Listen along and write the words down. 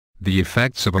The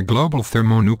Effects of a Global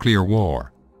Thermonuclear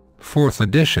War. 4th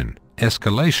edition,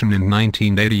 Escalation in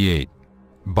 1988.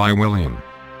 By William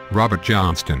Robert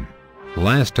Johnston.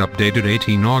 Last updated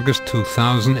 18 August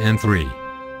 2003.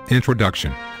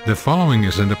 Introduction. The following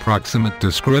is an approximate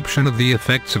description of the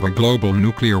effects of a global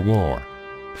nuclear war.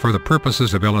 For the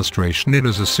purposes of illustration, it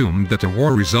is assumed that the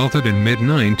war resulted in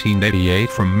mid-1988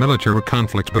 from military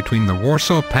conflict between the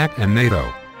Warsaw Pact and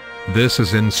NATO. This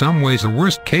is in some ways a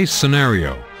worst-case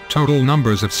scenario. Total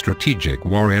numbers of strategic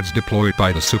warheads deployed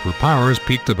by the superpowers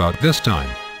peaked about this time.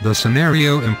 The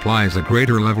scenario implies a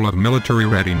greater level of military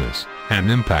readiness, and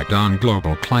impact on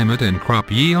global climate and crop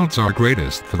yields are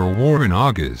greatest for a war in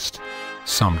August.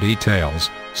 Some details,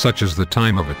 such as the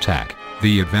time of attack,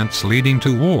 the events leading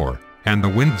to war, and the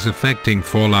winds affecting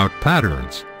fallout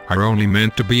patterns, are only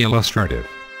meant to be illustrative.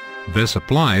 This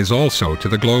applies also to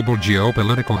the global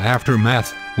geopolitical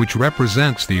aftermath, which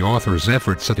represents the author's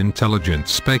efforts at intelligent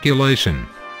speculation.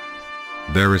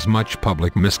 There is much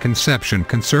public misconception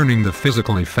concerning the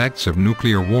physical effects of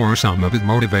nuclear war, some of it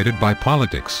motivated by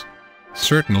politics.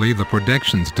 Certainly the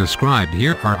predictions described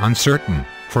here are uncertain.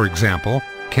 For example,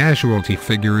 casualty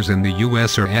figures in the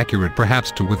US are accurate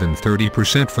perhaps to within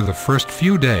 30% for the first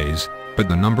few days, but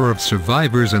the number of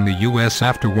survivors in the US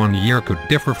after 1 year could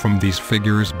differ from these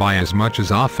figures by as much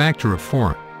as a factor of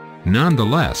 4.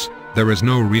 Nonetheless, there is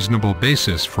no reasonable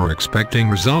basis for expecting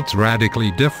results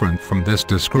radically different from this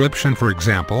description. For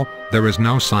example, there is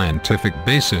no scientific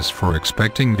basis for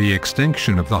expecting the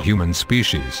extinction of the human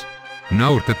species.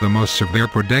 Note that the most severe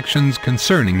predictions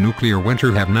concerning nuclear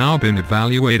winter have now been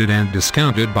evaluated and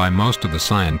discounted by most of the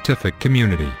scientific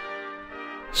community.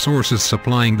 Sources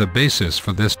supplying the basis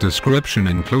for this description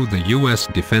include the U.S.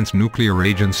 Defense Nuclear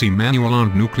Agency Manual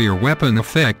on Nuclear Weapon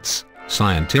Effects,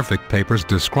 scientific papers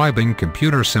describing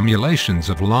computer simulations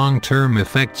of long-term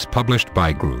effects published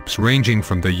by groups ranging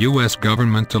from the U.S.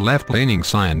 government to left-leaning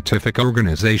scientific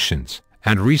organizations,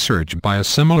 and research by a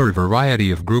similar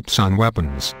variety of groups on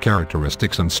weapons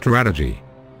characteristics and strategy.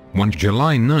 1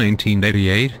 July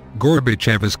 1988,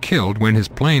 Gorbachev is killed when his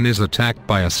plane is attacked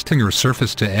by a Stinger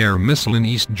surface-to-air missile in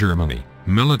East Germany.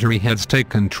 Military heads take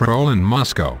control in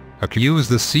Moscow, accuse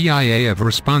the CIA of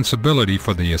responsibility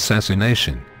for the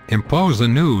assassination, impose a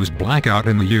news blackout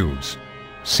in the U.S.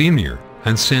 Senior,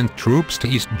 and send troops to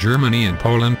East Germany and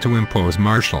Poland to impose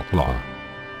martial law.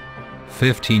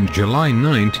 15 July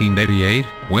 1988,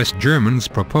 West Germans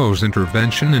propose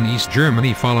intervention in East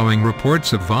Germany following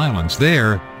reports of violence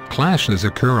there. Clashes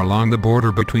occur along the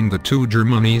border between the two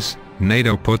Germanys.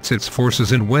 NATO puts its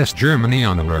forces in West Germany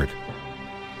on alert.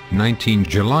 19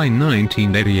 July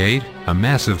 1988, a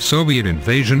massive Soviet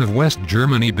invasion of West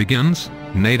Germany begins.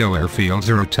 NATO airfields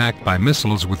are attacked by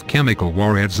missiles with chemical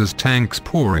warheads as tanks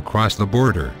pour across the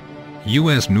border.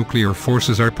 U.S. nuclear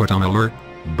forces are put on alert.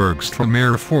 Bergstrom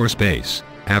Air Force Base,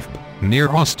 FB, near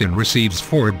Austin receives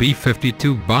 4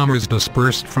 B-52 bombers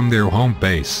dispersed from their home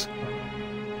base.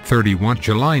 31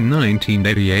 July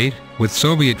 1988, with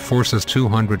Soviet forces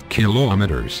 200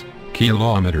 kilometers,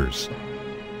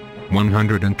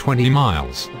 120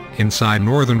 miles, inside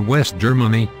northern West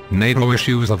Germany, NATO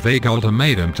issues a vague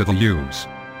ultimatum to the U.S.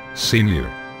 Senior.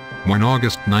 1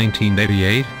 August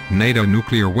 1988, NATO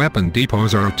nuclear weapon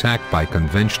depots are attacked by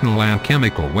conventional and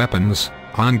chemical weapons.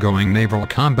 Ongoing naval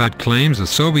combat claims a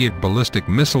Soviet ballistic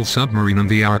missile submarine in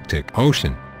the Arctic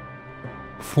Ocean.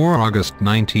 4 August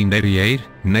 1988,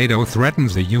 NATO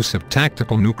threatens the use of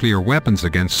tactical nuclear weapons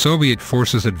against Soviet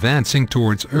forces advancing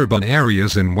towards urban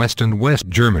areas in West and West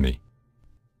Germany.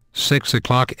 6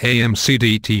 o'clock AM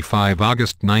CDT 5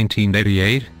 August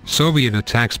 1988, Soviet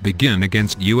attacks begin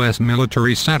against U.S.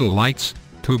 military satellites.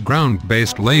 2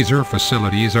 ground-based laser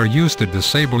facilities are used to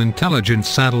disable intelligence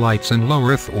satellites in low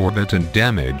Earth orbit and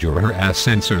damage or harass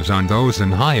sensors on those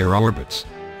in higher orbits.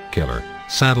 Killer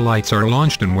satellites are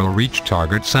launched and will reach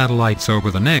target satellites over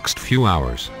the next few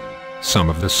hours. Some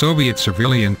of the Soviet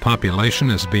civilian population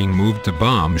is being moved to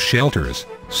bomb shelters,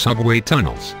 subway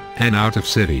tunnels, and out of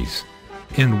cities.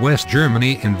 In West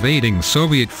Germany, invading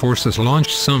Soviet forces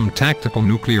launched some tactical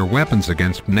nuclear weapons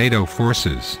against NATO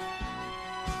forces.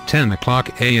 10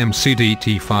 o'clock AM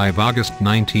CDT 5 August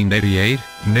 1988,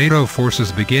 NATO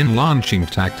forces begin launching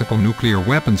tactical nuclear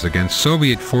weapons against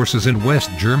Soviet forces in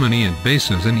West Germany and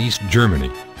bases in East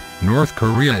Germany. North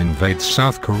Korea invades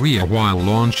South Korea while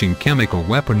launching chemical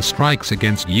weapon strikes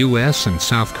against US and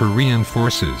South Korean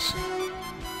forces.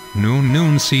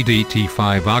 Noon CDT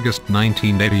 5 August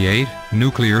 1988,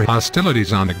 nuclear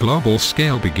hostilities on a global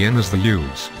scale begin as the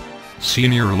U.S.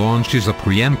 Senior launches a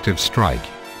preemptive strike.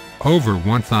 Over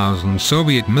 1,000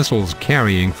 Soviet missiles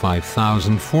carrying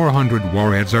 5,400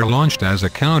 warheads are launched as a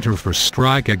counter for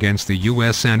strike against the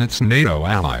US and its NATO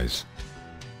allies.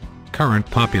 Current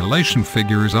population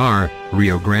figures are: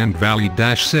 Rio Grande Valley -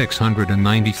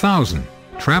 690,000,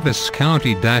 Travis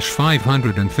County -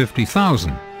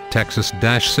 550,000, Texas -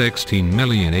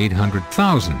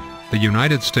 16,800,000, the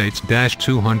United States -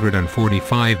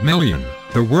 245 million,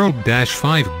 the world -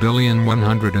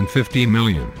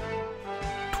 5,150,000,000.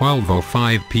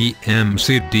 12:05 p.m.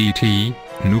 CDT,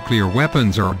 nuclear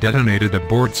weapons are detonated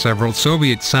aboard several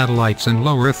Soviet satellites in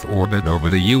low Earth orbit over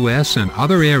the US and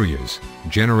other areas,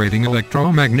 generating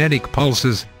electromagnetic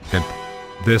pulses, EMP.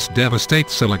 This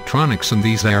devastates electronics in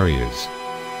these areas.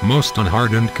 Most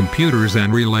unhardened computers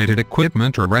and related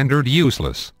equipment are rendered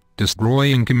useless,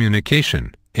 destroying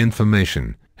communication,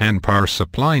 information, and power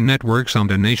supply networks on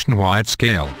a nationwide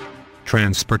scale.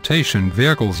 Transportation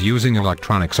vehicles using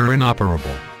electronics are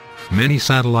inoperable. Many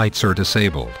satellites are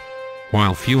disabled.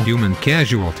 While few human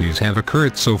casualties have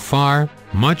occurred so far,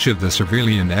 much of the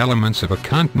civilian elements of a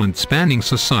continent-spanning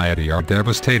society are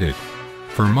devastated.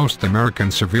 For most American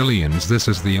civilians, this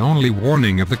is the only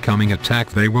warning of the coming attack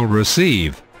they will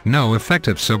receive. No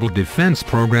effective civil defense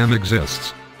program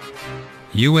exists.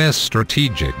 U.S.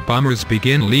 strategic bombers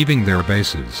begin leaving their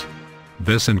bases.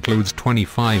 This includes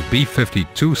 25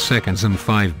 B-52 seconds and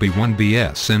 5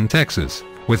 B-1Bs in Texas,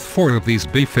 with 4 of these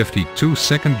B-52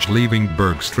 seconds leaving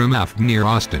Bergstrom Aft near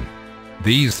Austin.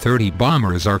 These 30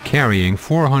 bombers are carrying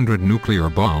 400 nuclear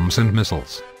bombs and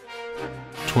missiles.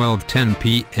 12:10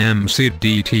 p.m.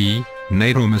 CDT,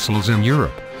 NATO missiles in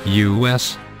Europe,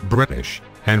 US, British,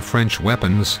 and French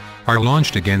weapons, are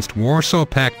launched against Warsaw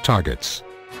Pact targets.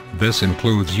 This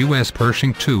includes US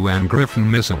Pershing II and Griffin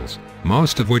missiles,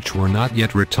 most of which were not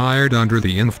yet retired under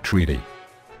the INF Treaty.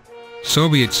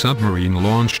 Soviet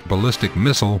submarine-launched ballistic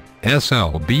missile,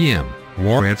 SLBM,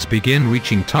 warheads begin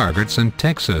reaching targets in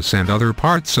Texas and other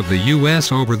parts of the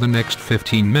U.S. over the next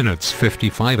 15 minutes.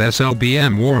 55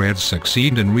 SLBM warheads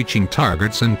succeed in reaching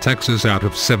targets in Texas out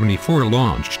of 74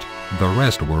 launched. The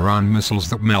rest were on missiles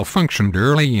that malfunctioned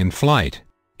early in flight.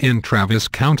 In Travis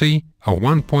County, a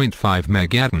 1.5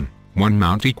 megaton, one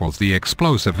mount equals the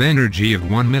explosive energy of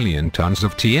 1 million tons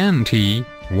of TNT,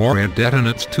 warhead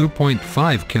detonates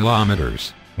 2.5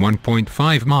 kilometers,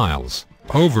 1.5 miles,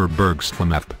 over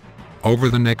Bergstrom Aft. Over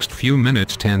the next few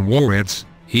minutes 10 warheads,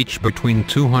 each between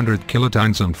 200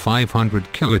 kilotons and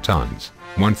 500 kilotons,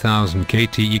 1000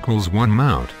 kt equals 1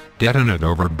 mount, detonate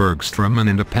over Bergstrom and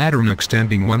in a pattern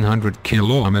extending 100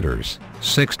 kilometers,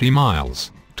 60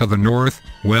 miles, to the north,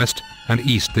 west, and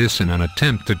east, this in an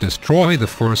attempt to destroy the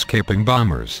 4 escaping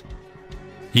bombers.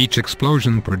 Each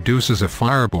explosion produces a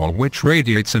fireball which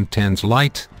radiates intense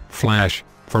light, flash,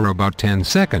 for about 10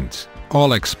 seconds.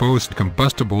 All exposed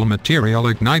combustible material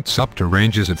ignites up to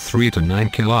ranges of 3 to 9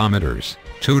 kilometers,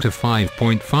 2 to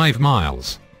 5.5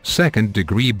 miles.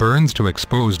 Second-degree burns to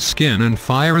exposed skin and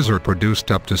fires are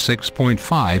produced up to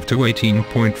 6.5 to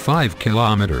 18.5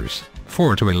 kilometers,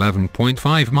 4 to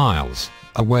 11.5 miles,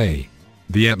 away.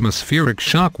 The atmospheric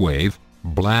shock wave,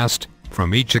 blast,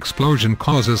 from each explosion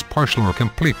causes partial or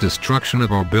complete destruction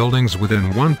of all buildings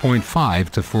within 1.5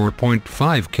 to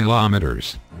 4.5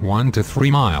 kilometers, 1 to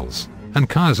 3 miles, and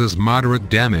causes moderate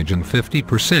damage and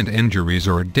 50% injuries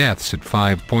or deaths at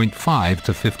 5.5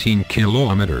 to 15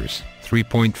 kilometers,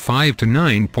 3.5 to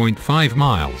 9.5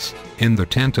 miles, in the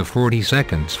 10 to 40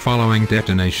 seconds following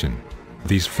detonation.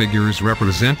 These figures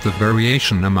represent the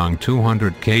variation among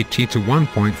 200 kt to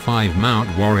 1.5 mount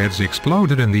warheads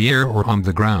exploded in the air or on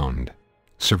the ground.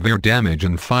 Severe damage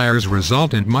and fires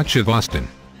result in much of Austin.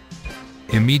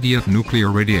 Immediate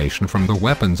nuclear radiation from the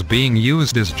weapons being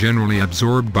used is generally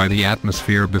absorbed by the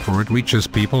atmosphere before it reaches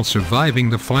people surviving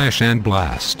the flash and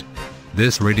blast.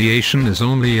 This radiation is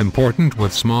only important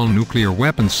with small nuclear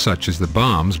weapons such as the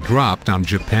bombs dropped on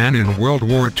Japan in World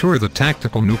War II or the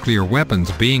tactical nuclear weapons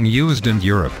being used in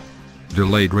Europe.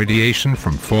 Delayed radiation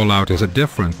from fallout is a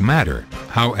different matter,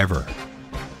 however.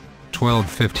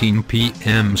 12:15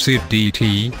 p.m.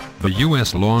 CDT, the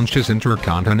U.S. launches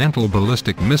intercontinental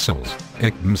ballistic missiles,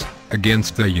 ICBMs,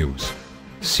 against the U.S.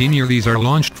 These are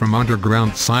launched from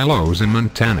underground silos in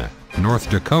Montana, North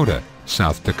Dakota,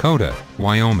 South Dakota,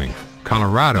 Wyoming,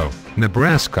 Colorado,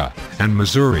 Nebraska, and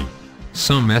Missouri.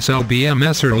 Some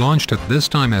SLBMs are launched at this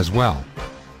time as well.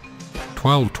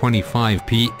 12:25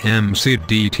 p.m.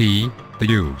 CDT, the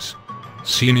U.S.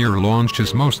 Senior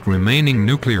launches most remaining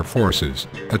nuclear forces,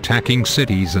 attacking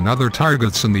cities and other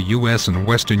targets in the US and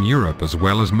Western Europe as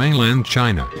well as mainland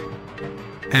China.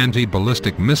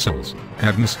 Anti-ballistic missiles,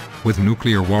 ABMs, with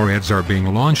nuclear warheads are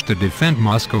being launched to defend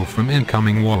Moscow from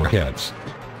incoming warheads.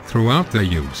 Throughout the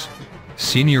use,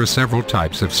 senior several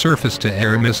types of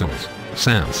surface-to-air missiles,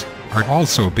 SAMs, are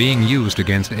also being used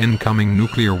against incoming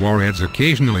nuclear warheads,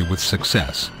 occasionally with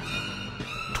success.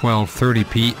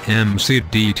 12:30 p.m.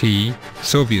 CDT,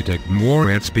 Soviet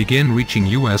warheads begin reaching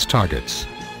U.S. targets.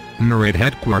 NORAD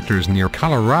headquarters near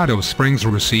Colorado Springs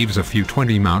receives a few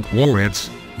 20-mount warheads.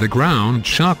 The ground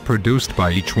shock produced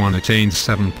by each one attains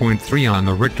 7.3 on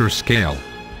the Richter scale.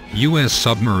 U.S.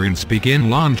 submarines begin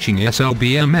launching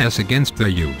SLBMs against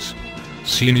the U.S.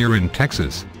 Senior in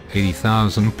Texas,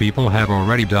 80,000 people have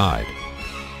already died.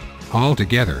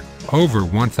 Altogether, over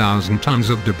 1,000 tons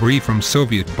of debris from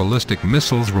Soviet ballistic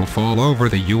missiles will fall over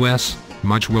the U.S.,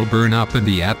 much will burn up in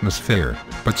the atmosphere,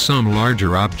 but some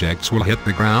larger objects will hit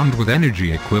the ground with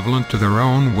energy equivalent to their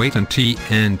own weight in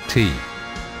TNT.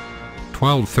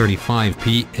 12:35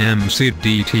 p.m.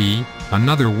 CDT,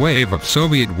 another wave of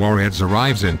Soviet warheads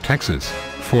arrives in Texas.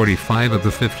 45 of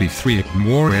the 53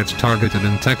 warheads targeted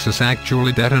in Texas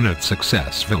actually detonate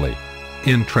successfully.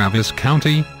 In Travis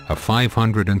County, a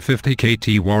 550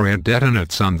 KT warhead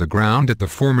detonates on the ground at the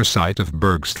former site of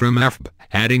Bergstrom F,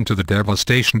 adding to the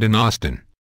devastation in Austin.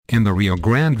 In the Rio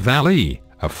Grande Valley,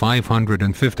 a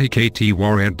 550 KT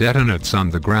warhead detonates on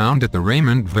the ground at the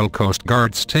Raymondville Coast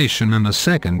Guard Station, and the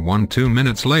second one 2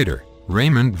 minutes later.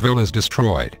 Raymondville is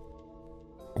destroyed.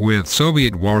 With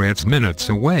Soviet warheads minutes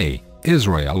away,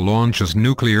 Israel launches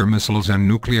nuclear missiles and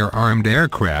nuclear-armed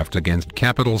aircraft against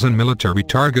capitals and military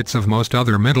targets of most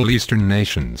other Middle Eastern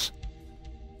nations.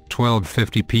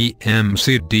 12:50 p.m.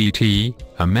 CDT,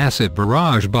 a massive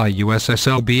barrage by US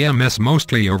SLBMs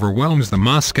mostly overwhelms the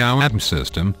Moscow ATOM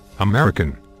system.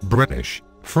 American, British,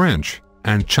 French,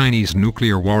 and Chinese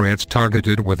nuclear warheads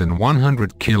targeted within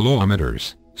 100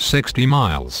 kilometers, 60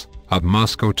 miles, of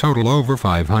Moscow total over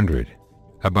 500.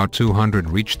 About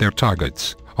 200 reached their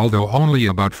targets, although only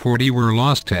about 40 were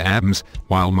lost to ATOMs,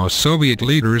 while most Soviet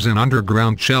leaders in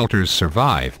underground shelters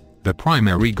survive. The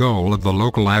primary goal of the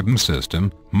local ATOM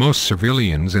system, most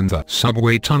civilians in the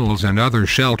subway tunnels and other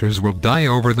shelters will die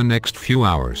over the next few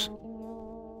hours.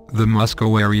 The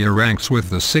Moscow area ranks with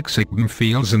the 6 ATOM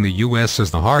fields in the U.S.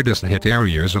 as the hardest-hit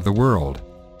areas of the world.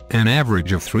 An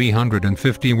average of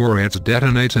 350 warheads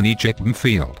detonate in each ATOM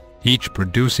field, each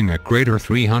producing a crater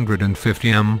 350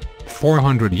 m,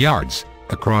 400 yards,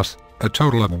 across, a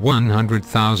total of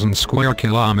 100,000 square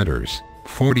kilometers,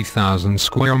 40,000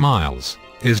 square miles,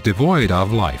 is devoid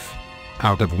of life.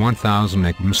 Out of 1,000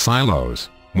 ATOM silos,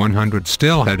 100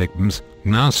 still had ATOMs,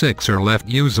 now 6 are left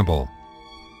usable.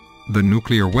 The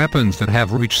nuclear weapons that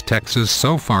have reached Texas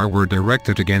so far were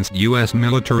directed against U.S.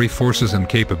 military forces and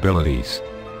capabilities.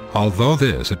 Although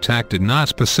this attack did not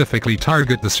specifically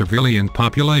target the civilian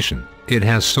population, it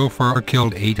has so far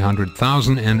killed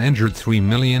 800,000 and injured 3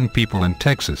 million people in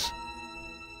Texas.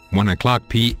 1:00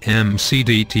 p.m.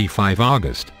 CDT 5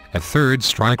 August, a third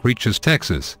strike reaches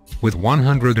Texas, with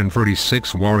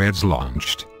 136 warheads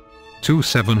launched. 2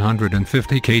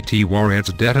 750 KT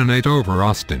warheads detonate over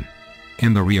Austin.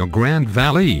 In the Rio Grande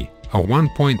Valley, a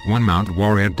 1.1 mount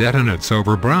warhead detonates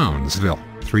over Brownsville.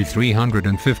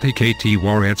 350 KT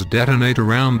warheads detonate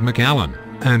around McAllen,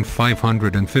 and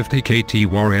 550 KT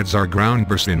warheads are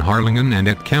groundburst in Harlingen and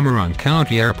at Cameron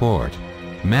County Airport.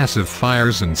 Massive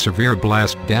fires and severe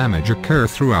blast damage occur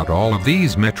throughout all of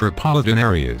these metropolitan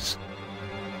areas.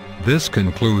 This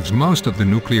concludes most of the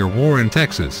nuclear war in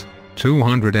Texas.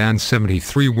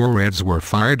 273 warheads were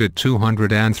fired at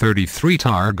 233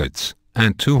 targets,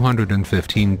 and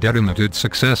 215 detonated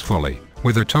successfully,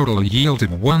 with a total yield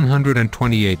of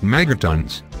 128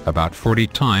 megatons, about 40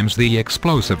 times the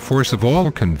explosive force of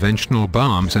all conventional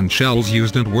bombs and shells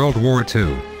used in World War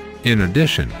II. In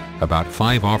addition, about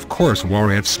 5 off-course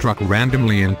warheads struck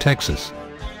randomly in Texas.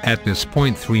 At this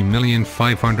point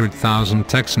 3,500,000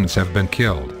 Texans have been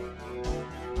killed.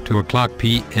 2:00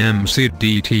 p.m.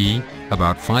 CDT,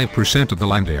 about 5% of the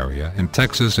land area in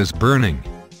Texas is burning.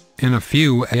 In a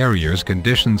few areas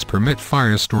conditions permit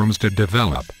firestorms to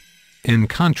develop. In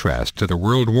contrast to the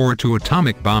World War II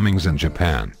atomic bombings in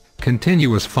Japan,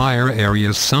 continuous fire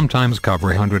areas sometimes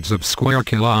cover hundreds of square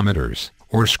kilometers,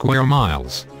 or square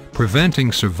miles,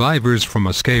 preventing survivors from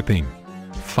escaping.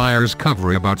 Fires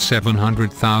cover about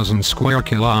 700,000 square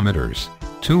kilometers,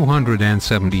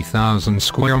 270,000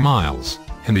 square miles,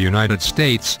 in the United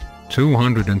States,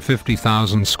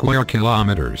 250,000 square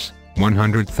kilometers,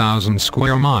 100,000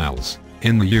 square miles,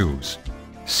 in the U.S.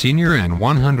 Senior and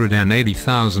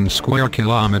 180,000 square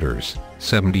kilometers,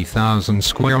 70,000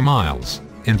 square miles,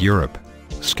 in Europe.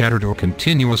 Scattered or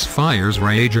continuous fires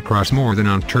rage across more than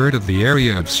a third of the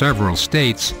area of several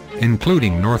states,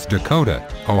 including North Dakota,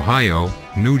 Ohio,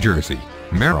 New Jersey,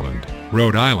 Maryland,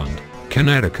 Rhode Island,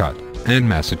 Connecticut, and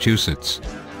Massachusetts.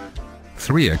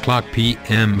 3 o'clock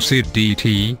p.m.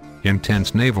 CDT,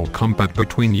 intense naval combat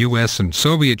between U.S. and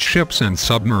Soviet ships and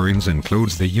submarines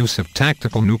includes the use of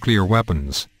tactical nuclear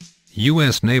weapons.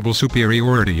 U.S. naval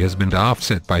superiority has been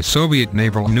offset by Soviet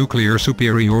naval nuclear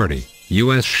superiority.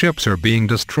 U.S. ships are being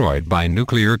destroyed by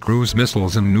nuclear cruise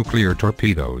missiles and nuclear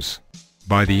torpedoes.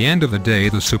 By the end of the day,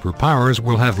 the superpowers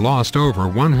will have lost over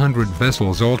 100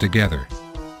 vessels altogether.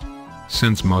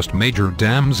 Since most major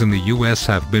dams in the U.S.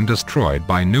 have been destroyed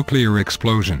by nuclear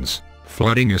explosions,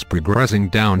 flooding is progressing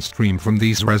downstream from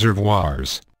these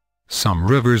reservoirs. Some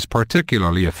rivers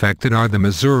particularly affected are the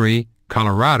Missouri,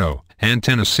 Colorado, and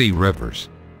Tennessee rivers.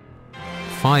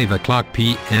 5 o'clock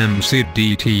p.m.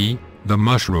 CDT, the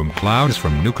mushroom clouds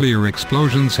from nuclear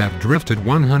explosions have drifted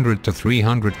 100 to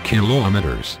 300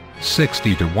 kilometers,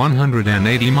 60 to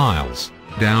 180 miles,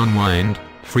 downwind,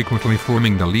 frequently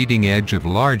forming the leading edge of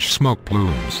large smoke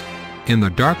plumes. In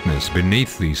the darkness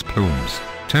beneath these plumes,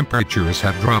 temperatures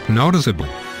have dropped noticeably.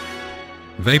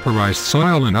 Vaporized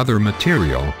soil and other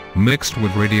material, mixed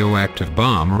with radioactive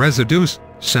bomb residues,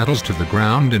 settles to the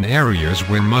ground in areas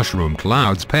where mushroom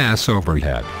clouds pass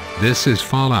overhead. This is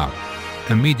fallout.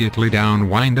 Immediately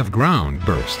downwind of ground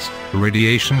bursts,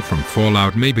 radiation from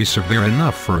fallout may be severe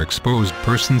enough for exposed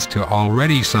persons to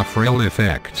already suffer ill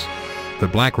effects. The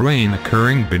black rain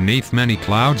occurring beneath many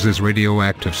clouds is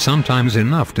radioactive, sometimes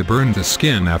enough to burn the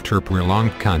skin after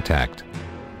prolonged contact.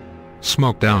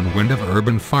 Smoke downwind of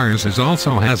urban fires is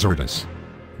also hazardous.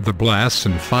 The blasts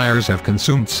and fires have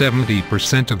consumed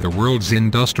 70% of the world's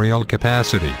industrial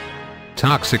capacity.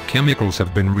 Toxic chemicals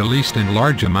have been released in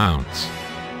large amounts.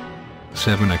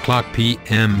 7 o'clock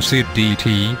p.m.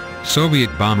 CDT, Soviet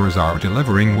bombers are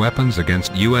delivering weapons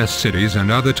against U.S. cities and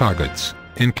other targets,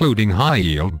 including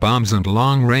high-yield bombs and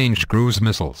long-range cruise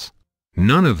missiles.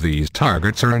 None of these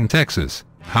targets are in Texas,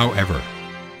 however.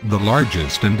 The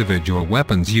largest individual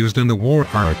weapons used in the war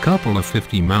are a couple of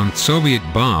 50-mount Soviet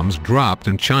bombs dropped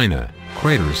in China.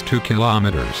 Craters 2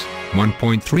 kilometers,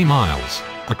 1.3 miles,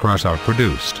 across are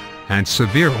produced, and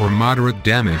severe or moderate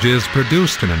damage is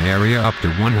produced in an area up to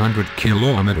 100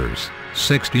 kilometers,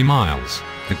 60 miles,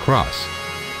 across.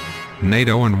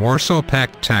 NATO and Warsaw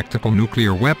Pact tactical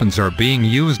nuclear weapons are being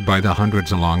used by the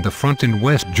hundreds along the front in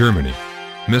West Germany.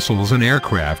 Missiles and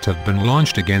aircraft have been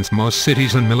launched against most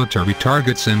cities and military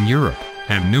targets in Europe,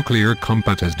 and nuclear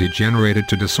combat has degenerated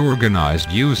to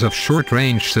disorganized use of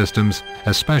short-range systems,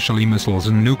 especially missiles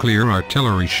and nuclear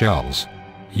artillery shells.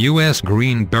 U.S.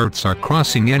 Green Berets are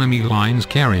crossing enemy lines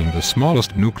carrying the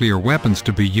smallest nuclear weapons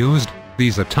to be used.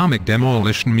 These atomic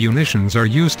demolition munitions are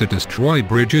used to destroy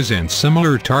bridges and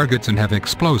similar targets and have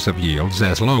explosive yields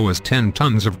as low as 10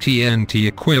 tons of TNT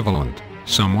equivalent,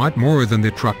 somewhat more than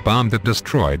the truck bomb that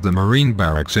destroyed the Marine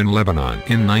barracks in Lebanon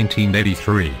in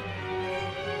 1983.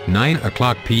 9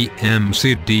 o'clock p.m.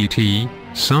 CDT,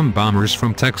 some bombers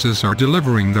from Texas are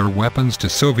delivering their weapons to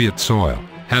Soviet soil,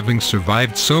 having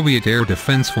survived Soviet air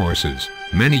defense forces,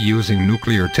 many using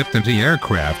nuclear-tipped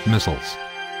anti-aircraft missiles.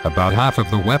 About half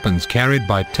of the weapons carried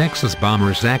by Texas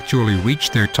bombers actually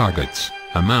reached their targets,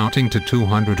 amounting to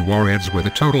 200 warheads with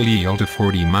a total yield of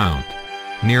 40 mount.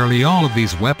 Nearly all of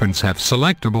these weapons have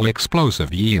selectable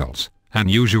explosive yields,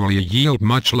 and usually a yield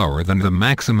much lower than the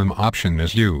maximum option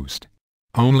is used.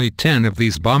 Only 10 of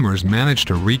these bombers manage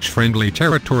to reach friendly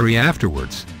territory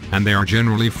afterwards, and they are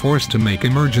generally forced to make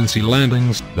emergency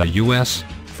landings. The U.S.,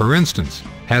 for instance,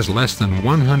 has less than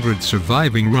 100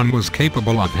 surviving runways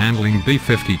capable of handling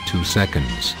B-52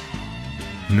 seconds.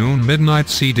 Noon midnight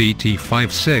CDT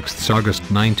 5/6 August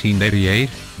 1988,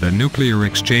 the nuclear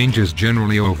exchange is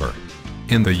generally over.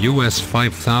 In the U.S.,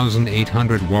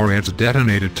 5,800 warheads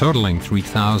detonated, totaling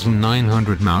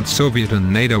 3,900 mount. Soviet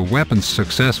and NATO weapons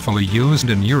successfully used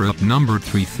in Europe numbered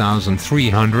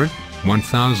 3,300,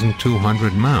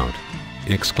 1,200 mount,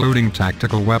 excluding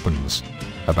tactical weapons.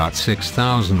 About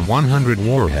 6,100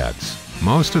 warheads,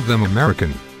 most of them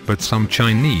American, but some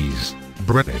Chinese,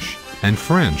 British, and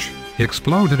French,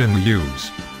 exploded in the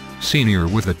use. Senior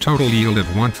with a total yield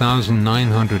of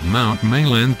 1,900 mount.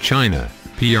 Mainland China,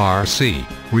 PRC,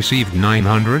 received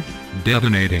 900,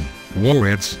 detonating,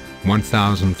 warheads,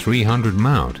 1,300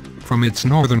 mount, from its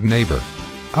northern neighbor.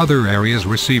 Other areas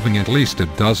receiving at least a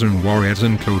dozen warheads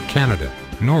include Canada,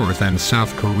 North and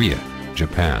South Korea,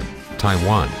 Japan,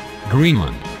 Taiwan,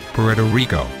 Greenland, Puerto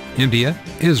Rico, India,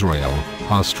 Israel,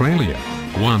 Australia,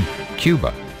 Guam,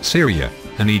 Cuba, Syria,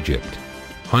 and Egypt.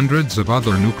 Hundreds of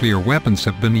other nuclear weapons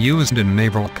have been used in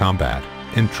naval combat,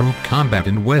 in troop combat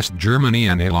in West Germany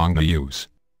and along the U.S.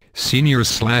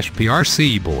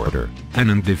 Senior/PRC border, and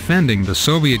in defending the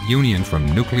Soviet Union from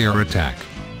nuclear attack.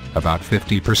 About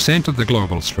 50% of the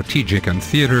global strategic and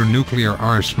theater nuclear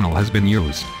arsenal has been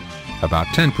used. About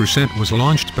 10% was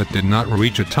launched but did not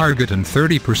reach a target, and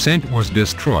 30% was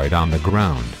destroyed on the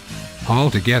ground.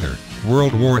 Altogether,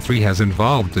 World War III has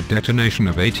involved the detonation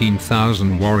of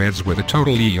 18,000 warheads with a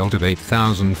total yield of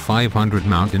 8,500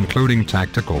 mount including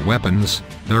tactical weapons.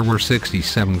 There were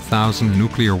 67,000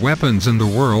 nuclear weapons in the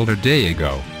world a day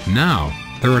ago. Now,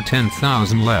 there are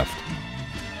 10,000 left.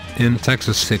 In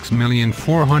Texas,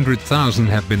 6,400,000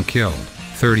 have been killed,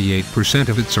 38%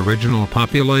 of its original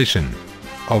population.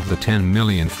 Of the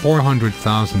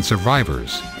 10,400,000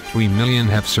 survivors, 3 million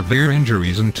have severe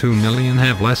injuries and 2 million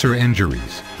have lesser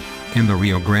injuries. In the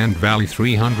Rio Grande Valley,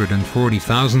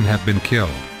 340,000 have been killed,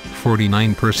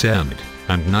 49%,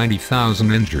 and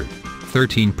 90,000 injured,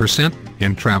 13%.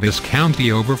 In Travis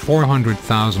County, over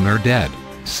 400,000 are dead,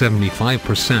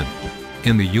 75%.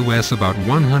 In the U.S., about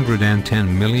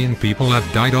 110 million people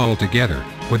have died altogether,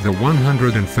 with the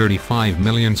 135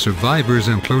 million survivors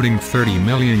including 30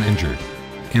 million injured.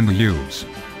 In the U.S.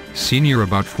 senior,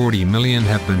 about 40 million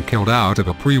have been killed out of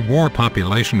a pre-war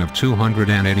population of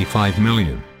 285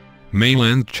 million.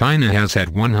 Mainland China has had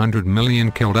 100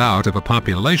 million killed out of a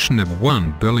population of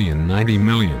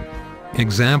 1,090,000,000.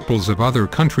 Examples of other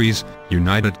countries: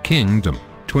 United Kingdom,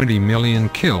 20 million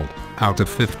killed, out of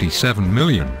 57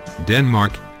 million.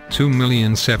 Denmark,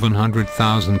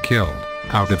 2,700,000 killed,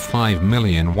 out of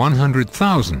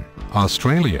 5,100,000.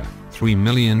 Australia, 3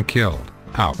 million killed,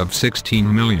 out of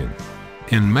 16 million.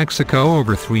 In Mexico,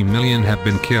 over 3 million have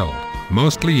been killed,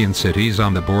 mostly in cities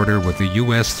on the border with the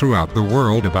U.S. Throughout the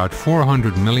world, about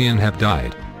 400 million have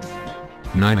died.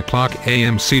 9:00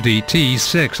 a.m. CDT,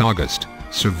 6 August.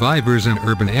 Survivors in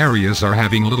urban areas are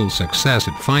having little success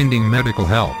at finding medical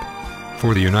help.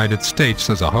 For the United States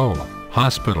as a whole,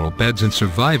 hospital beds in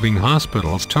surviving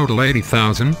hospitals total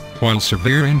 80,000, while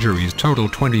severe injuries total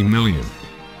 20 million.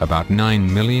 About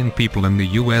 9 million people in the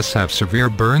U.S. have severe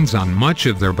burns on much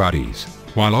of their bodies,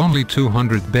 while only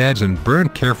 200 beds in burn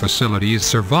care facilities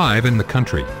survive in the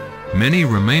country. Many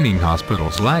remaining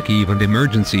hospitals lack even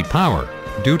emergency power,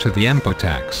 due to the EMP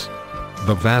attacks.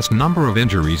 The vast number of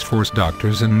injuries force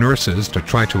doctors and nurses to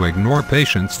try to ignore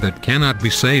patients that cannot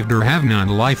be saved or have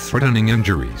non-life-threatening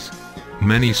injuries.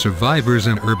 Many survivors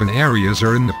in urban areas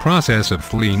are in the process of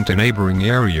fleeing to neighboring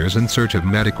areas in search of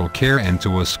medical care and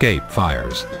to escape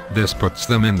fires. This puts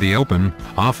them in the open,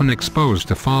 often exposed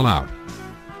to fallout.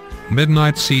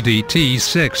 Midnight CDT,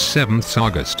 7th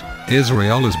August.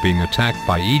 Israel is being attacked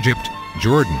by Egypt,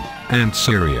 Jordan, and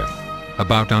Syria.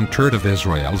 About 1/3 of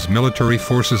Israel's military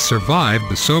forces survived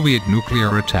the Soviet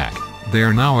nuclear attack. They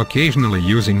are now occasionally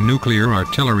using nuclear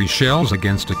artillery shells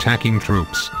against attacking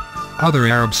troops. Other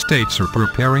Arab states are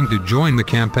preparing to join the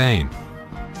campaign.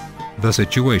 The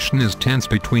situation is tense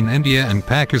between India and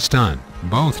Pakistan.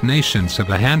 Both nations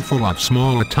have a handful of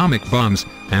small atomic bombs,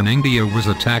 and India was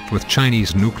attacked with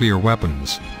Chinese nuclear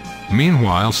weapons.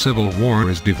 Meanwhile, civil war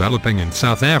is developing in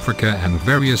South Africa and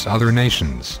various other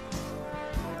nations.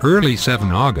 Early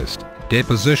 7 August,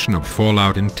 deposition of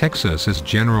fallout in Texas is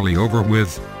generally over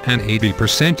with, and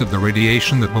 80% of the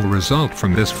radiation that will result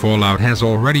from this fallout has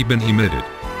already been emitted.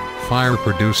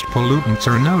 Fire-produced pollutants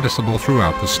are noticeable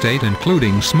throughout the state,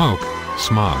 including smoke,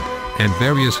 smog, and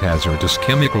various hazardous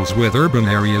chemicals, with urban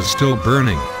areas still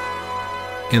burning.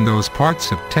 In those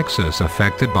parts of Texas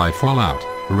affected by fallout,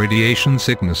 radiation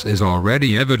sickness is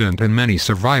already evident in many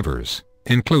survivors,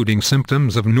 including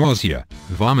symptoms of nausea,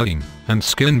 vomiting, and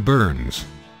skin burns.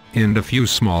 In a few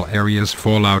small areas,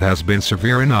 fallout has been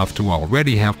severe enough to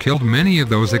already have killed many of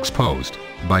those exposed,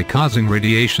 by causing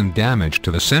radiation damage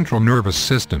to the central nervous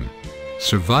system.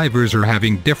 Survivors are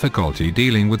having difficulty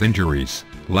dealing with injuries,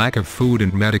 lack of food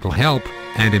and medical help,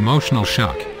 and emotional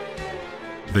shock.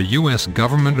 The U.S.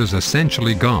 government is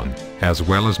essentially gone, as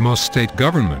well as most state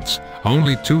governments.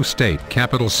 Only 2 state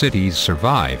capital cities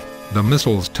survive. The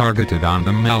missiles targeted on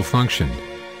them malfunctioned.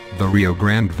 The Rio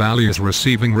Grande Valley is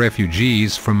receiving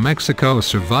refugees from Mexico,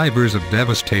 survivors of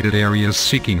devastated areas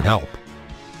seeking help.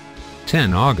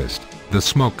 10 August. The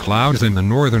smoke clouds in the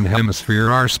northern hemisphere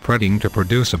are spreading to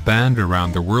produce a band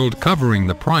around the world covering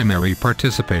the primary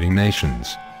participating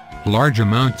nations. Large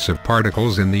amounts of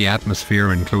particles in the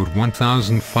atmosphere include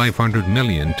 1,500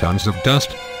 million tons of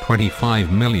dust,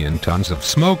 25 million tons of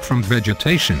smoke from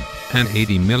vegetation, and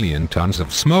 80 million tons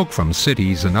of smoke from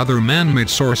cities and other man-made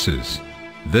sources.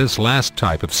 This last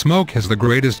type of smoke has the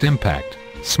greatest impact.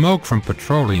 Smoke from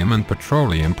petroleum and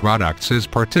petroleum products is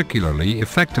particularly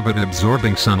effective at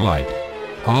absorbing sunlight.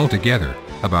 Altogether,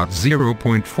 about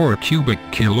 0.4 cubic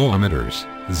kilometers,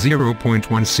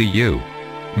 0.1 cu.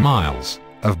 miles,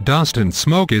 of dust and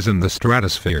smoke is in the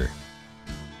stratosphere.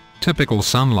 Typical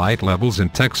sunlight levels in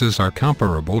Texas are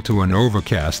comparable to an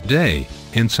overcast day.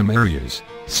 In some areas,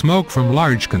 smoke from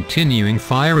large continuing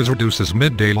fires reduces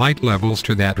midday light levels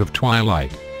to that of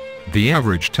twilight. The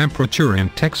average temperature in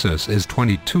Texas is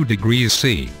 22 degrees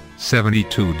C,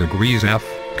 72 degrees F,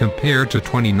 compared to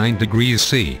 29 degrees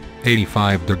C,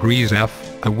 85 degrees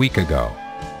F, a week ago.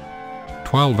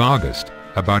 12 August,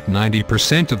 about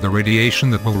 90% of the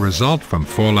radiation that will result from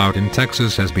fallout in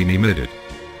Texas has been emitted.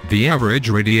 The average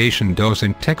radiation dose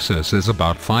in Texas is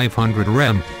about 500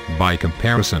 rem. By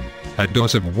comparison, a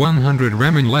dose of 100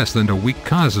 rem in less than a week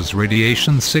causes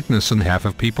radiation sickness in half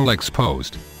of people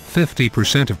exposed.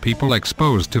 50% of people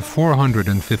exposed to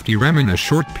 450 rem in a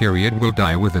short period will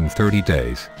die within 30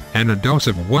 days, and a dose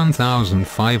of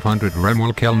 1,500 rem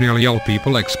will kill nearly all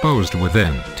people exposed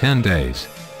within 10 days.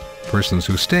 Persons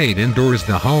who stayed indoors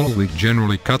the whole week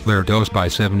generally cut their dose by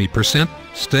 70%.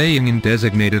 Staying in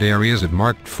designated areas at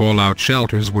marked fallout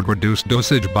shelters would reduce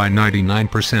dosage by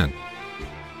 99%.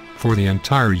 For the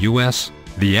entire U.S.,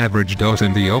 the average dose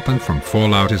in the open from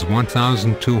fallout is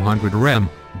 1,200 rem.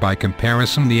 By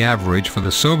comparison, the average for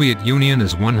the Soviet Union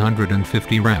is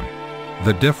 150 rem.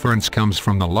 The difference comes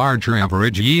from the larger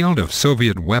average yield of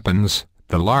Soviet weapons,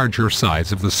 the larger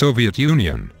size of the Soviet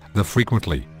Union, the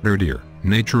frequently dirtier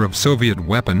nature of Soviet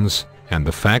weapons, and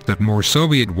the fact that more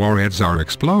Soviet warheads are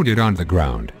exploded on the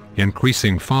ground,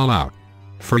 increasing fallout.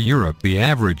 For Europe, the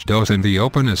average dose in the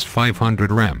open is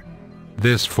 500 rem.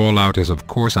 This fallout is of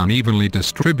course unevenly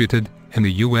distributed. In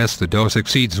the US, the dose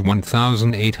exceeds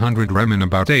 1,800 rem in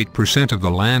about 8% of the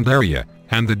land area,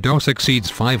 and the dose exceeds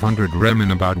 500 rem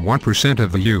in about 1%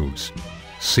 of the U.S.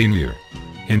 Senior.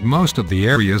 In most of the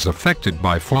areas affected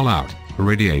by fallout,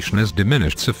 radiation is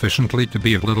diminished sufficiently to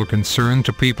be of little concern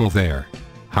to people there.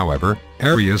 However,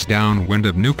 areas downwind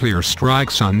of nuclear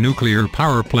strikes on nuclear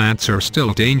power plants are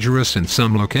still dangerous in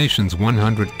some locations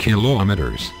 100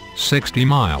 kilometers, 60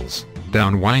 miles.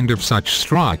 Downwind of such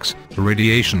strikes,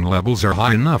 radiation levels are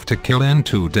high enough to kill in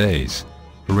 2 days.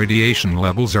 Radiation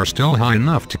levels are still high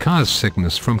enough to cause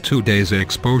sickness from 2 days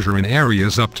exposure in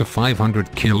areas up to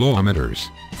 500 kilometers,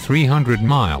 300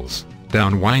 miles,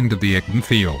 downwind of the Opeb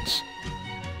fields.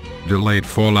 Delayed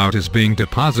fallout is being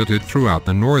deposited throughout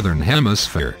the northern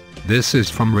hemisphere. This is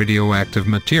from radioactive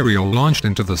material launched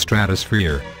into the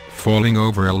stratosphere, falling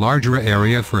over a larger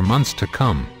area for months to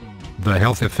come. The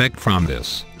health effect from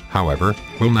this, however,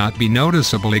 will not be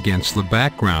noticeable against the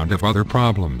background of other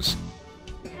problems.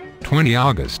 20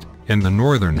 August, in the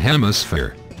northern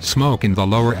hemisphere, smoke in the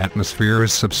lower atmosphere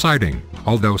is subsiding,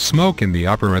 although smoke in the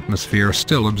upper atmosphere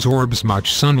still absorbs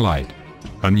much sunlight.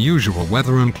 Unusual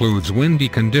weather includes windy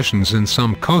conditions in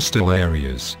some coastal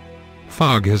areas.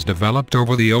 Fog has developed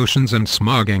over the oceans and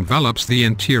smog envelops the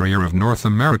interior of North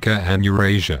America and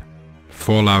Eurasia.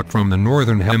 Fallout from the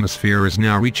northern hemisphere is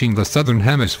now reaching the southern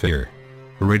hemisphere.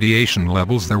 Radiation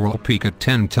levels there will peak at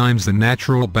 10 times the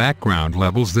natural background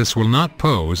levels. This will not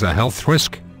pose a health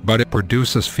risk, but it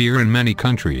produces fear in many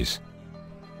countries.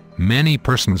 Many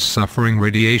persons suffering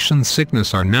radiation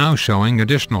sickness are now showing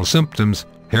additional symptoms: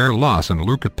 hair loss and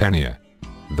leukopenia.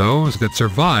 Those that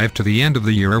survive to the end of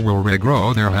the year will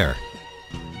regrow their hair.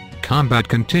 Combat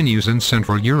continues in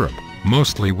Central Europe,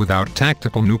 mostly without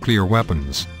tactical nuclear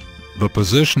weapons. The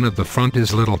position of the front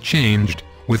is little changed,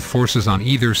 with forces on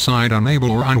either side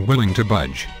unable or unwilling to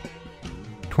budge.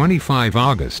 25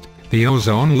 August, the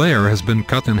ozone layer has been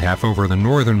cut in half over the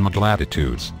northern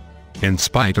mid-latitudes. In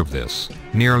spite of this,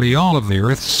 nearly all of the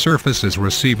Earth's surface is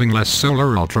receiving less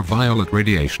solar ultraviolet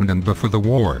radiation than before the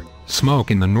war. Smoke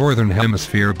in the northern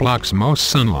hemisphere blocks most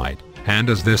sunlight, and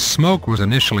as this smoke was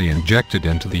initially injected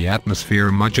into the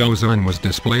atmosphere, much ozone was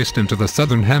displaced into the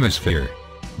southern hemisphere.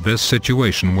 This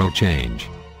situation will change.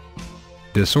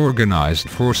 Disorganized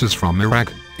forces from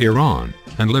Iraq, Iran,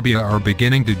 and Libya are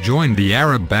beginning to join the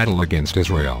Arab battle against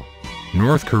Israel.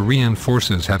 North Korean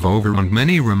forces have overrun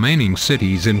many remaining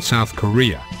cities in South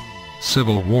Korea.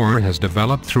 Civil war has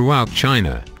developed throughout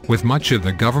China, with much of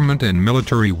the government and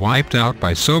military wiped out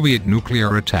by Soviet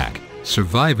nuclear attack.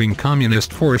 Surviving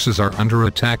communist forces are under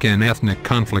attack and ethnic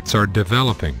conflicts are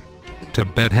developing.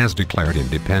 Tibet has declared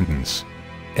independence.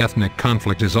 Ethnic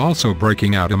conflict is also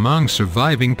breaking out among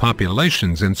surviving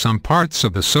populations in some parts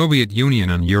of the Soviet Union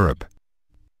and Europe.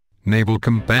 Naval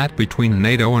combat between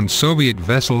NATO and Soviet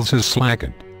vessels has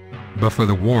slackened. Before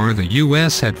the war, the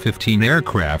U.S. had 15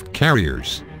 aircraft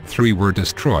carriers. 3 were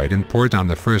destroyed in port on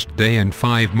the first day and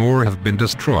 5 more have been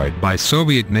destroyed by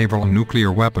Soviet naval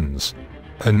nuclear weapons.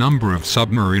 A number of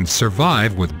submarines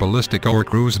survive with ballistic or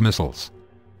cruise missiles.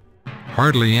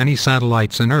 Hardly any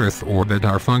satellites in Earth orbit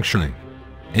are functioning.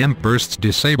 Bursts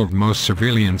disabled most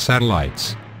civilian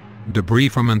satellites. Debris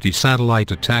from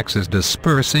anti-satellite attacks is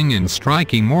dispersing and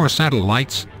striking more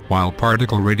satellites, while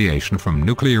particle radiation from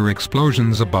nuclear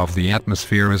explosions above the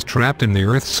atmosphere is trapped in the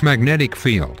Earth's magnetic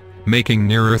field, making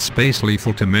near-Earth space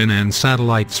lethal to men and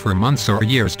satellites for months or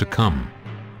years to come.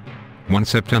 1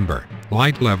 September,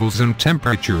 light levels and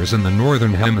temperatures in the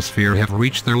northern hemisphere have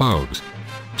reached their lows.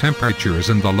 Temperatures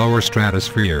in the lower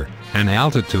stratosphere, an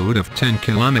altitude of 10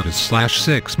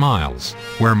 km/6 miles,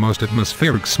 where most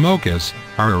atmospheric smoke is,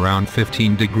 are around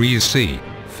 15 degrees C,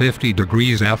 50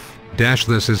 degrees F,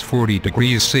 this is 40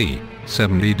 degrees C,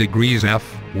 70 degrees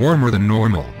F, warmer than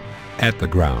normal. At the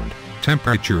ground,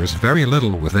 temperatures vary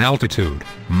little with altitude.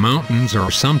 Mountains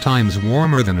are sometimes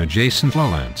warmer than adjacent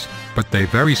lowlands, but they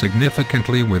vary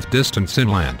significantly with distance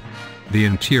inland. The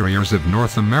interiors of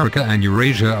North America and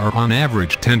Eurasia are on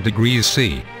average 10 degrees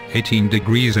C, 18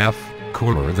 degrees F,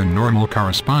 cooler than normal,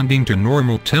 corresponding to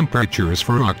normal temperatures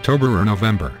for October or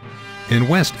November. In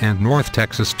West and North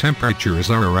Texas, temperatures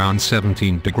are around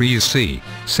 17 degrees C,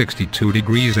 62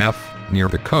 degrees F, near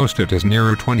the coast it is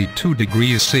nearer 22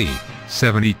 degrees C,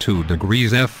 72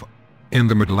 degrees F. In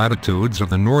the mid-latitudes of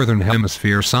the northern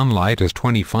hemisphere, sunlight is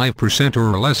 25%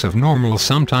 or less of normal,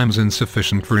 sometimes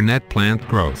insufficient for net plant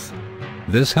growth.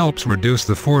 This helps reduce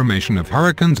the formation of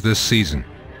hurricanes this season.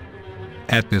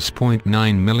 At this point,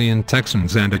 9 million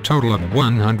Texans and a total of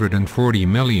 140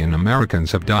 million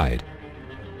Americans have died.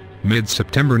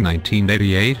 Mid-September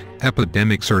 1988,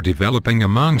 epidemics are developing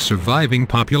among surviving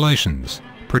populations,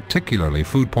 particularly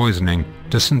food poisoning,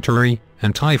 dysentery,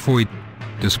 and typhoid.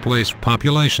 Displaced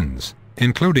populations,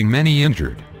 including many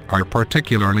injured, are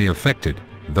particularly affected.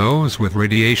 Those with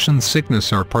radiation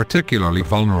sickness are particularly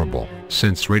vulnerable,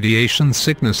 since radiation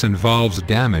sickness involves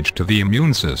damage to the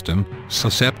immune system.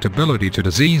 Susceptibility to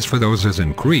disease for those is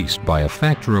increased by a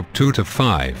factor of 2 to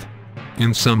 5.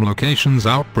 In some locations,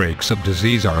 outbreaks of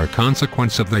disease are a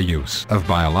consequence of the use of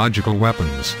biological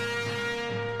weapons.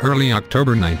 Early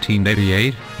October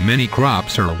 1988, many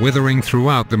crops are withering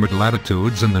throughout the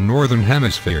mid-latitudes in the northern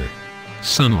hemisphere.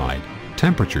 Sunlight,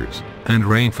 temperatures, and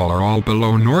rainfall are all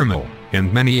below normal.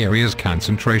 In many areas,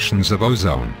 concentrations of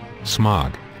ozone,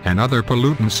 smog, and other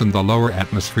pollutants in the lower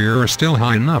atmosphere are still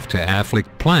high enough to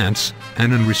afflict plants,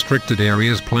 and in restricted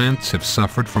areas plants have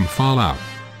suffered from fallout.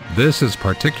 This is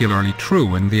particularly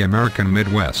true in the American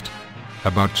Midwest.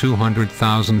 About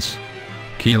 200,000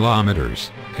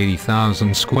 kilometers,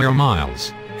 80,000 square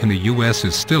miles, in the U.S.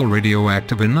 is still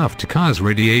radioactive enough to cause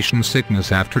radiation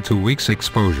sickness after 2 weeks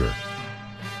exposure.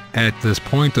 At this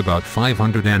point, about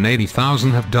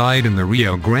 580,000 have died in the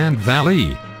Rio Grande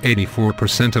Valley,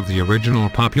 84% of the original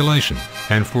population,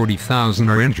 and 40,000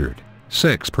 are injured,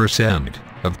 6%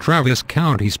 of Travis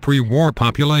County's pre-war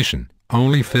population.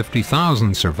 Only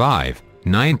 50,000 survive,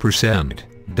 9%,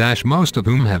 most of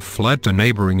whom have fled to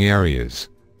neighboring areas.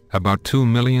 About 2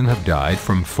 million have died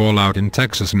from fallout in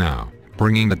Texas now,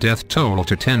 bringing the death total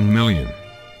to 10 million.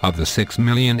 Of the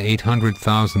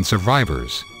 6,800,000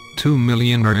 survivors, 2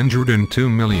 million are injured and 2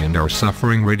 million are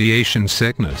suffering radiation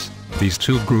sickness. These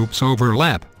two groups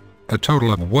overlap. A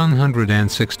total of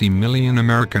 160 million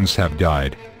Americans have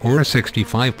died, or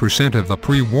 65% of the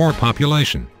pre-war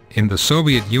population. In the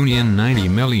Soviet Union, 90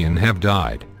 million have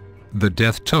died. The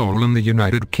death toll in the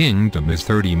United Kingdom is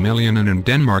 30 million and in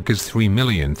Denmark is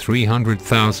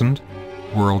 3,300,000.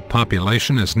 World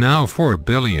population is now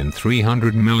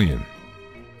 4,300,000,000.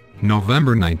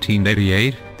 November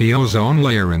 1988, the ozone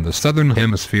layer in the southern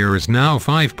hemisphere is now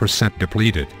 5%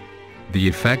 depleted. The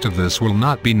effect of this will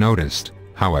not be noticed,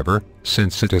 however,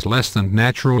 since it is less than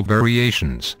natural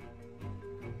variations.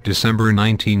 December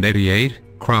 1988,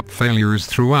 crop failures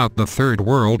throughout the Third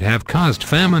World have caused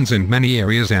famines in many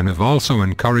areas and have also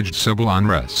encouraged civil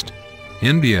unrest.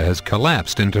 India has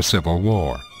collapsed into civil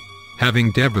war.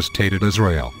 Having devastated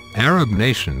Israel, Arab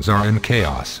nations are in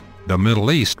chaos. The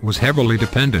Middle East was heavily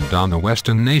dependent on the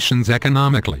Western nations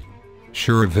economically.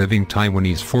 Surviving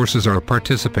Taiwanese forces are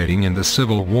participating in the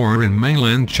civil war in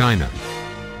mainland China.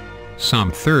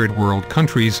 Some Third World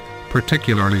countries,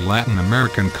 particularly Latin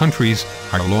American countries,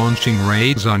 are launching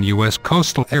raids on U.S.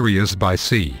 coastal areas by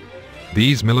sea.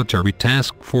 These military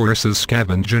task forces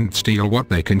scavenge and steal what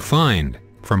they can find,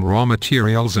 from raw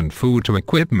materials and food to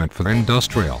equipment for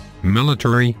industrial,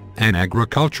 military, and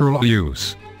agricultural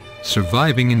use.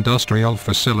 Surviving industrial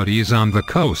facilities on the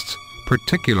coasts,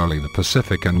 particularly the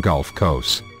Pacific and Gulf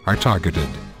coasts, are targeted.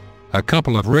 A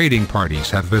couple of raiding parties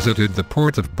have visited the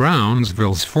port of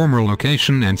Brownsville's former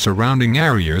location and surrounding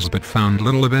areas but found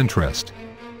little of interest.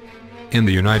 In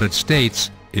the United States,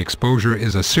 exposure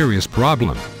is a serious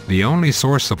problem. The only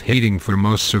source of heating for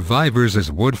most survivors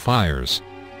is wood fires.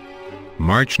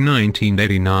 March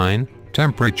 1989,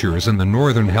 Temperatures in the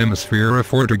northern hemisphere are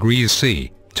 4 degrees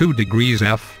C, 2 degrees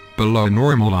F, below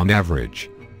normal on average.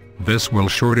 This will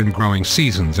shorten growing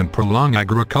seasons and prolong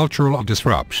agricultural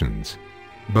disruptions.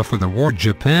 Before the war,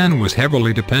 Japan was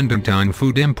heavily dependent on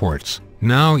food imports.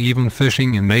 Now even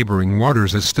fishing in neighboring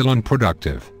waters is still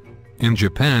unproductive. In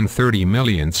Japan, 30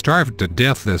 million starved to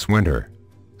death this winter.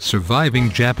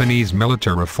 Surviving Japanese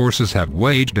military forces have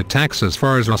waged attacks as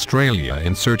far as Australia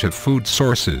in search of food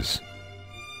sources.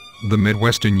 The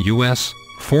Midwestern U.S.,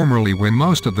 formerly where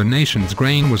most of the nation's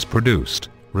grain was produced,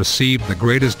 received the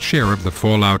greatest share of the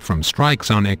fallout from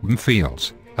strikes on Opeb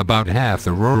fields. About half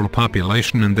the rural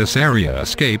population in this area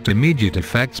escaped immediate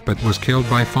effects but was killed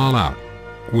by fallout.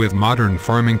 With modern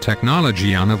farming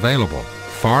technology unavailable,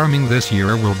 farming this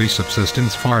year will be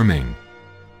subsistence farming.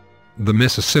 The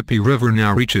Mississippi River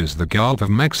now reaches the Gulf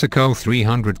of Mexico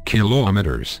 300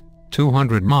 kilometers,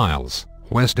 200 miles,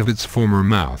 west of its former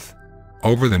mouth.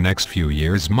 Over the next few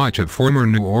years, much of former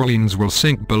New Orleans will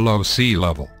sink below sea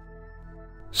level.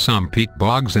 Some peat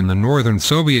bogs in the northern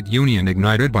Soviet Union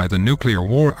ignited by the nuclear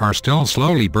war are still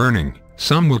slowly burning.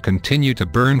 Some will continue to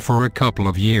burn for a couple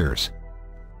of years.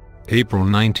 April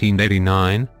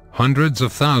 1989, hundreds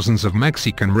of thousands of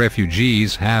Mexican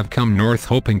refugees have come north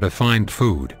hoping to find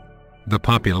food. The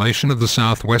population of the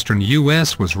southwestern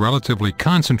U.S. was relatively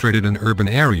concentrated in urban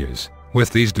areas.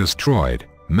 With these destroyed,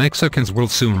 Mexicans will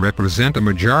soon represent a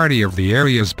majority of the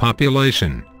area's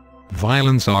population.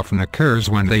 Violence often occurs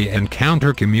when they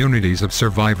encounter communities of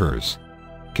survivors.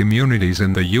 Communities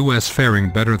in the U.S. faring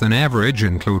better than average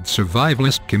include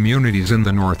survivalist communities in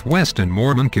the Northwest and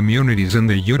Mormon communities in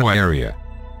the Utah area.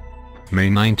 May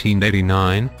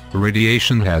 1989,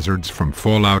 radiation hazards from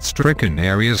fallout-stricken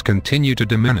areas continue to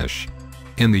diminish.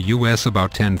 In the U.S.,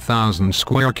 about 10,000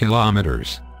 square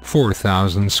kilometers,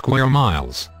 4,000 square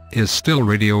miles, is still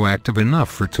radioactive enough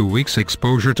for 2 weeks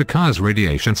exposure to cause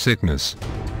radiation sickness.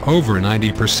 Over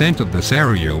 90% of this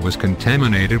area was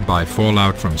contaminated by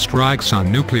fallout from strikes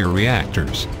on nuclear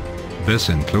reactors. This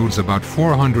includes about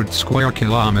 400 square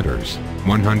kilometers,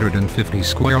 150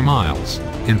 square miles,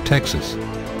 in Texas.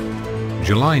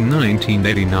 July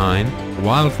 1989,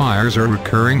 wildfires are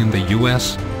occurring in the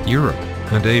US, Europe,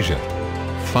 and Asia.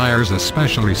 Fires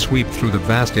especially sweep through the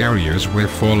vast areas where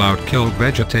fallout killed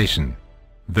vegetation.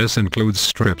 This includes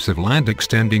strips of land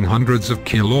extending hundreds of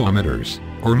kilometers,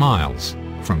 or miles,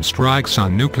 from strikes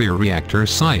on nuclear reactor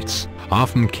sites,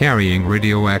 often carrying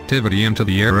radioactivity into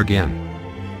the air again.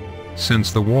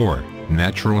 Since the war,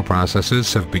 natural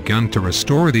processes have begun to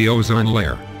restore the ozone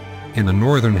layer. In the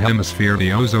northern hemisphere,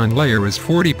 the ozone layer is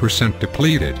 40%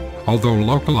 depleted, although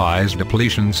localized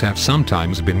depletions have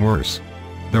sometimes been worse.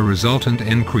 The resultant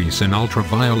increase in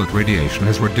ultraviolet radiation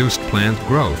has reduced plant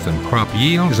growth and crop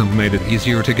yields and made it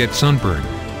easier to get sunburn.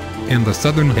 In the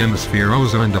southern hemisphere,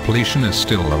 ozone depletion is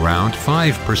still around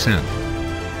 5%.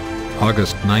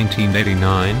 August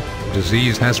 1989,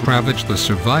 disease has ravaged the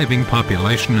surviving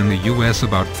population in the U.S.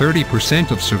 About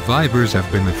 30% of survivors have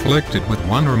been afflicted with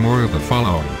one or more of the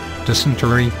following: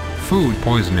 dysentery, food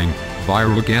poisoning,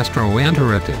 viral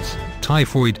gastroenteritis,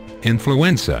 typhoid,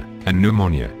 influenza, and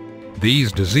pneumonia.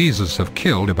 These diseases have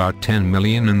killed about 10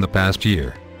 million in the past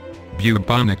year.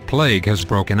 Bubonic plague has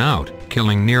broken out,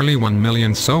 killing nearly 1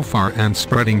 million so far and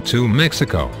spreading to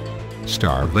Mexico.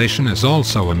 Starvation is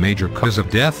also a major cause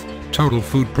of death. Total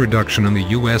food production in the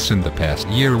U.S. in the past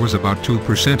year was about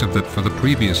 2% of that for the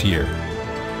previous year.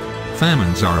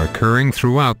 Famines are occurring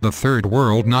throughout the Third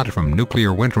World, not from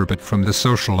nuclear winter but from the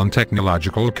social and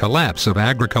technological collapse of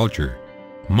agriculture.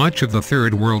 Much of the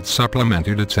Third World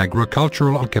supplemented its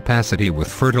agricultural capacity with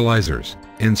fertilizers,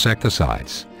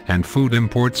 insecticides, and food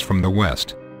imports from the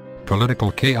West.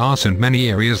 Political chaos in many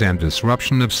areas and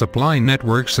disruption of supply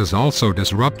networks has also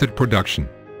disrupted production.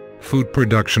 Food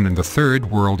production in the Third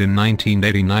World in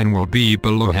 1989 will be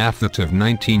below half that of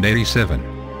 1987.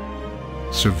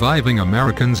 Surviving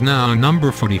Americans now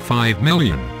number 45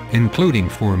 million, including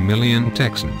 4 million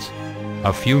Texans.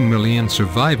 A few million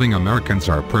surviving Americans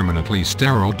are permanently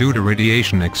sterile due to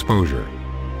radiation exposure.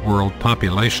 World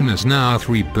population is now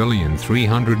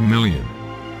 3,300,000,000.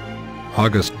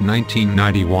 August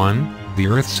 1991, the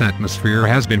Earth's atmosphere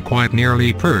has been quite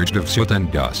nearly purged of soot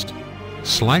and dust.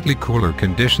 Slightly cooler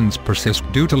conditions persist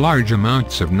due to large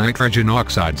amounts of nitrogen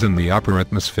oxides in the upper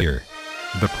atmosphere.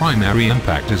 The primary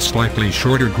impact is slightly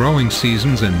shorter growing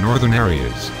seasons in northern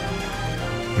areas.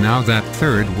 Now that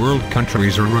Third World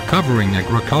countries are recovering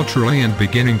agriculturally and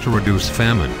beginning to reduce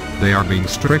famine, they are being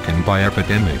stricken by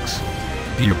epidemics.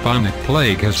 Bubonic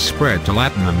plague has spread to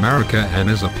Latin America and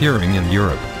is appearing in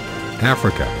Europe,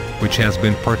 Africa, which has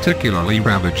been particularly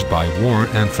ravaged by war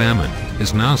and famine,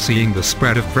 is now seeing the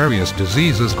spread of various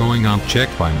diseases going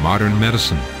unchecked by modern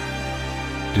medicine.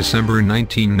 December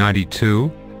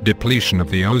 1992, depletion of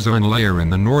the ozone layer in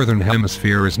the northern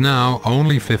hemisphere is now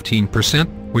only 15%,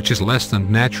 which is less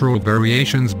than natural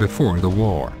variations before the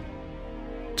war.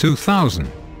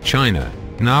 2000, China,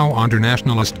 now under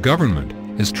nationalist government,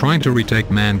 is trying to retake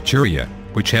Manchuria,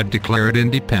 which had declared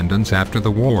independence after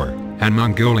the war, and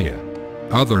Mongolia.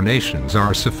 Other nations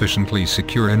are sufficiently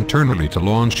secure internally to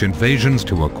launch invasions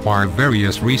to acquire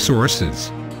various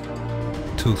resources.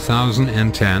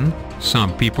 2010,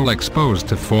 some people exposed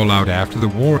to fallout after the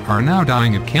war are now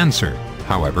dying of cancer.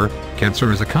 However,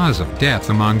 cancer as a cause of death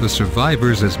among the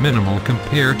survivors is minimal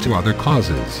compared to other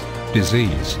causes: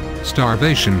 disease,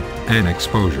 starvation, and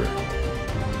exposure.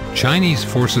 Chinese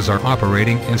forces are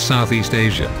operating in Southeast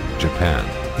Asia, Japan,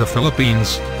 the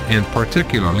Philippines, and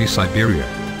particularly Siberia,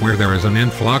 where there is an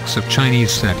influx of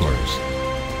Chinese settlers.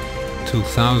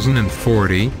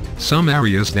 2040, some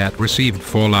areas that received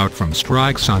fallout from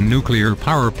strikes on nuclear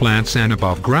power plants and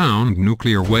above-ground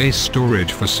nuclear waste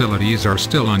storage facilities are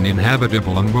still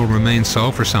uninhabitable and will remain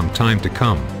so for some time to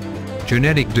come.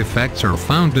 Genetic defects are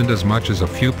found in as much as a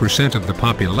few percent of the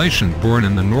population born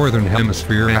in the northern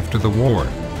hemisphere after the war.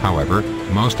 However,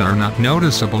 most are not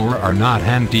noticeable or are not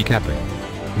handicapping.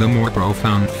 The more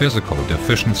profound physical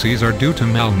deficiencies are due to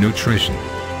malnutrition.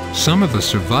 Some of the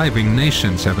surviving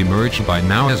nations have emerged by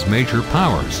now as major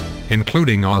powers,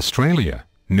 including Australia,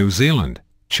 New Zealand,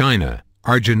 China,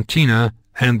 Argentina,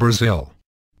 and Brazil.